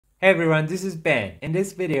Hey everyone, this is Ben. In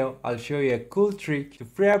this video, I'll show you a cool trick to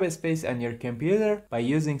free up space on your computer by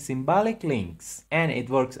using symbolic links. And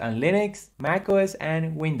it works on Linux, macOS,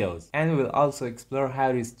 and Windows. And we'll also explore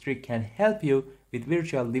how this trick can help you with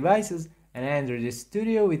virtual devices and Android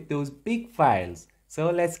Studio with those big files.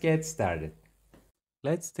 So let's get started.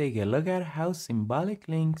 Let's take a look at how symbolic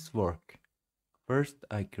links work. First,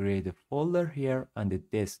 I create a folder here on the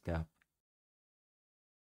desktop.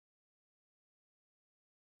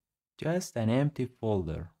 Just an empty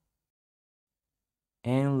folder.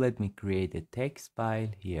 And let me create a text file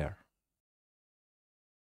here.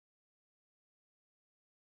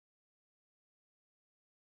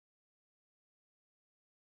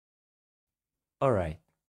 Alright,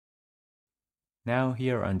 now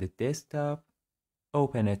here on the desktop,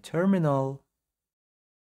 open a terminal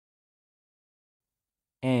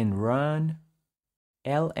and run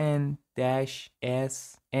ln-s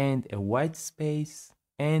and a white space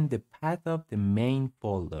and the path of the main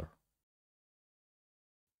folder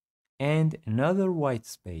and another white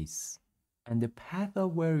space and the path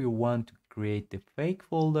of where you want to create the fake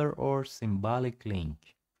folder or symbolic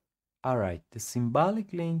link. Alright, the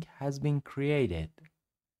symbolic link has been created.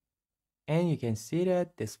 And you can see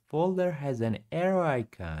that this folder has an arrow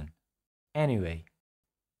icon. Anyway,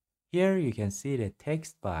 here you can see the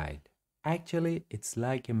text file. Actually, it's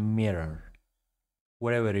like a mirror.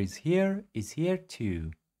 Whatever is here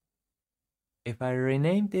too. If I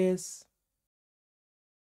rename this,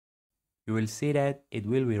 you will see that it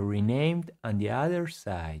will be renamed on the other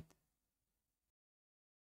side.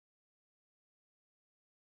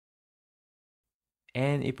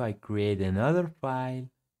 And if I create another file,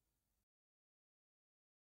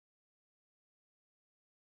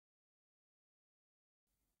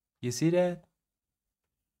 you see that?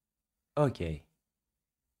 Okay.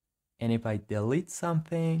 And if I delete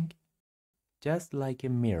something, just like a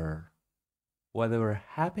mirror, whatever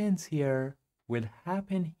happens here will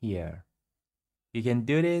happen here. You can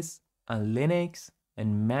do this on Linux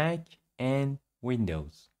and Mac and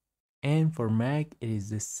Windows. And for Mac, it is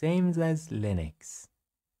the same as Linux.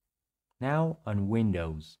 Now on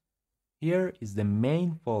Windows, here is the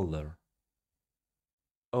main folder.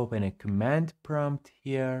 Open a command prompt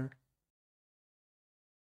here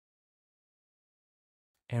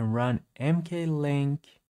and run mklink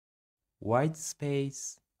white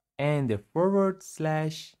space and the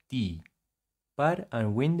 /d. But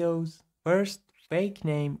on Windows, first fake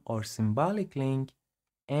name or symbolic link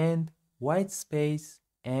and white space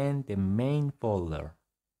and the main folder.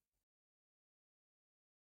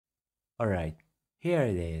 Alright, here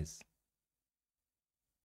it is.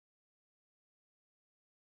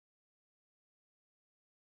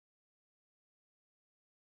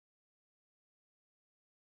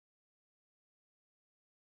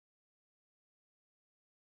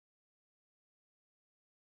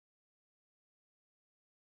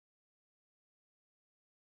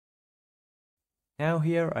 Now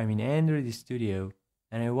here I'm in Android Studio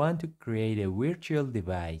and I want to create a virtual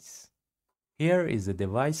device. Here is the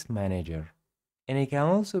device manager and it can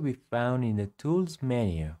also be found in the tools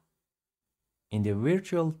menu. In the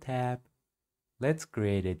virtual tab, let's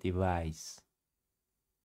create a device.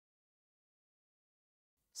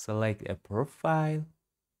 Select a profile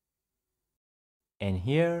and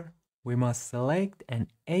here we must select an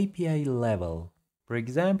API level. For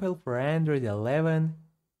example, for Android 11,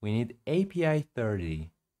 we need API 30,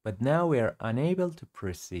 but now we are unable to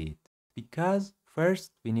proceed because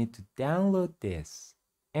first we need to download this.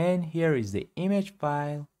 And here is the image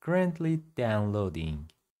file currently downloading.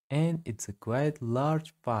 And it's a quite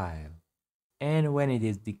large file. And when it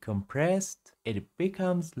is decompressed, it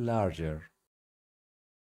becomes larger.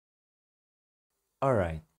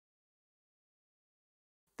 Alright.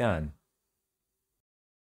 Done.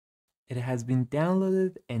 It has been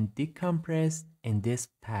downloaded and decompressed in this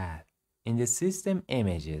path, in the system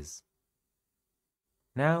images.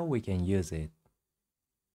 Now we can use it.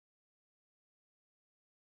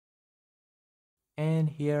 And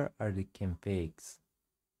here are the configs.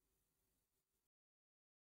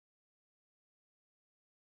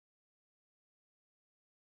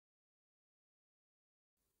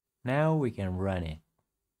 Now we can run it.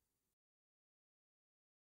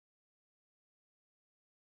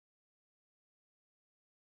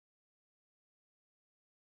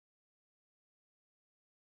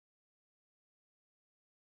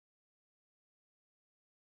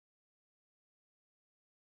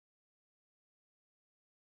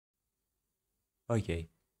 Okay,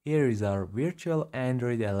 here is our virtual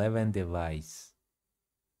Android 11 device.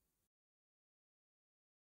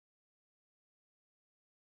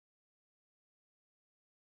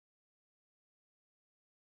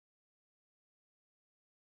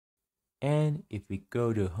 And if we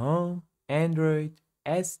go to Home, Android,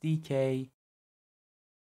 SDK,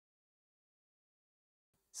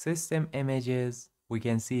 System Images, we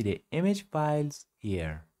can see the image files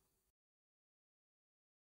here.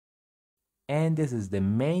 And this is the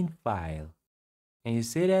main file. And you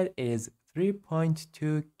see that it is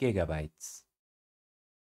 3.2 gigabytes.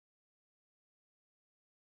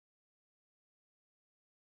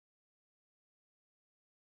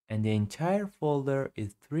 And the entire folder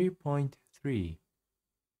is 3.3.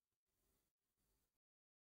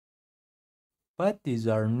 But these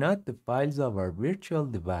are not the files of our virtual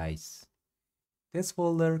device. This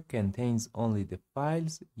folder contains only the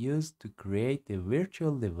files used to create the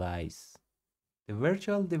virtual device. The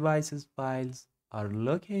virtual devices files are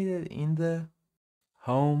located in the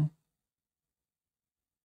Home,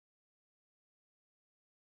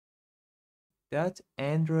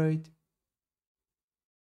 .android,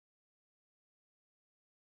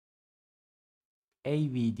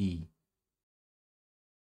 AVD.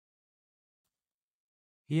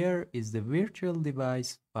 Here is the virtual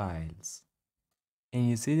device files. And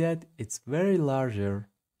you see that it's very larger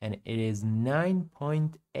and it is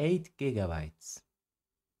 9.8 gigabytes.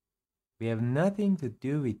 We have nothing to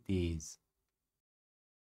do with these.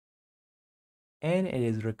 And it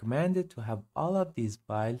is recommended to have all of these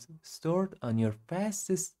files stored on your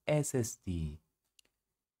fastest SSD.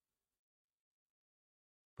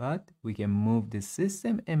 But we can move the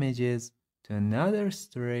system images to another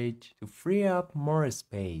storage to free up more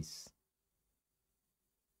space.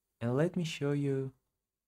 And let me show you.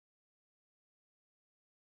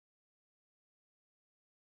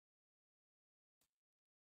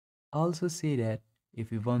 Also see that if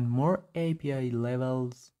we want more API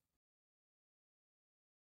levels,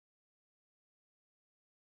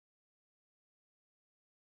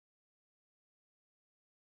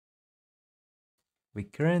 we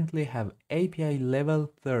currently have API level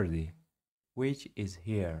 30, which is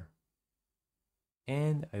here.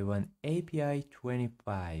 And I want API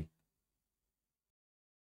 25.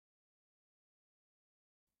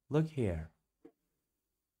 Look here.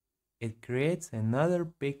 It creates another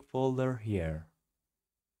big folder here.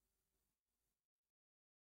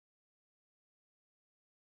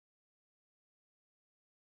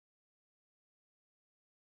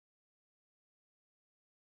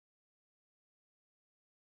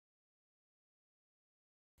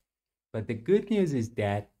 But the good news is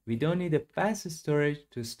that we don't need a fast storage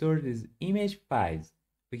to store these image files.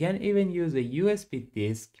 We can even use a USB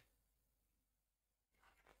disk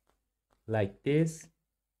like this,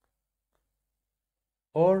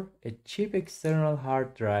 or a cheap external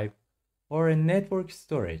hard drive, or a network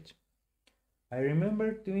storage. I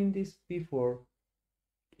remember doing this before,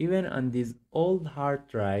 even on these old hard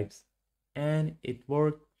drives, and it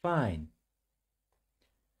worked fine.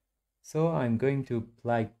 So I'm going to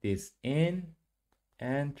plug this in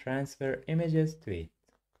and transfer images to it.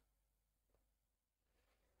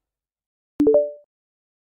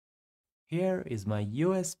 Here is my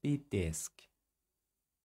USB disk.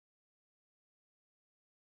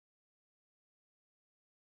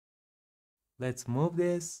 Let's move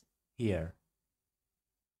this here.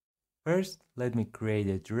 First, let me create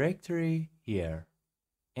a directory here,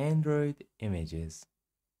 Android images.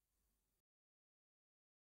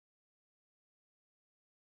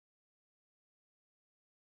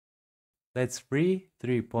 Let's free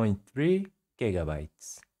 3.3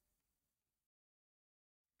 gigabytes.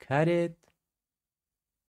 Cut it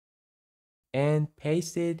and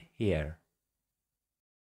paste it here.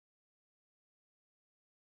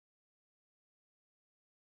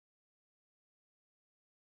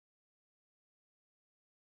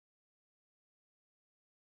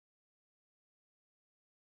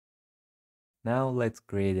 Now let's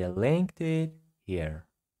create a link to it here.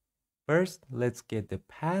 First, let's get the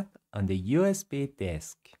path on the USB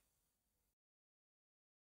disk.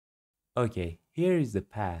 Okay, here is the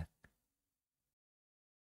path.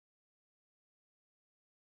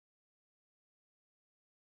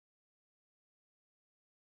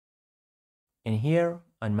 And here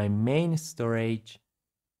on my main storage,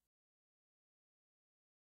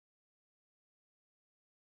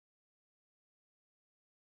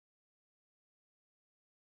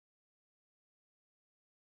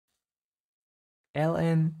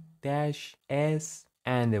 ln-s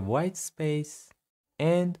and a white space,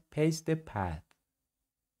 and paste the path.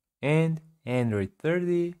 And Android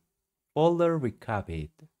 30 folder we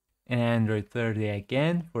copied. And Android 30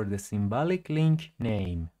 again for the symbolic link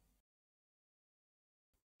name.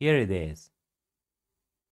 Here it is.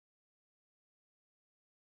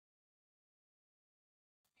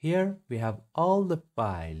 Here we have all the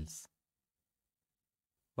files.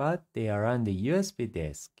 but they are on the USB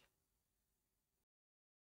disk.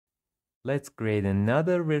 Let's create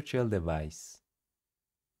another virtual device.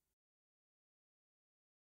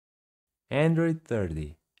 Android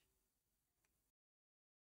 30.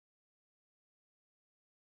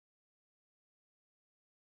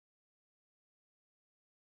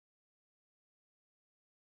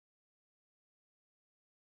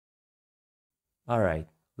 Alright,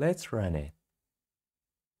 let's run it.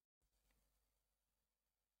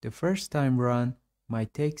 The first time run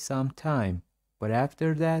might take some time, but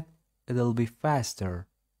after that, it'll be faster.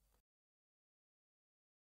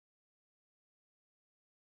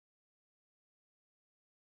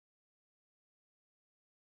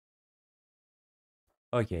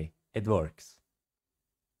 Okay, it works.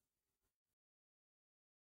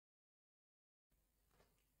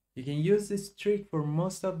 You can use this trick for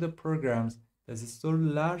most of the programs that store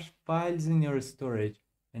large files in your storage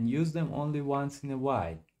and use them only once in a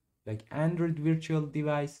while, like Android Virtual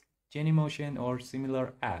Device, Genymotion, or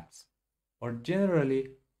similar apps, or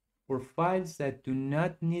generally for files that do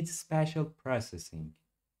not need special processing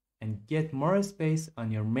and get more space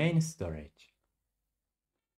on your main storage.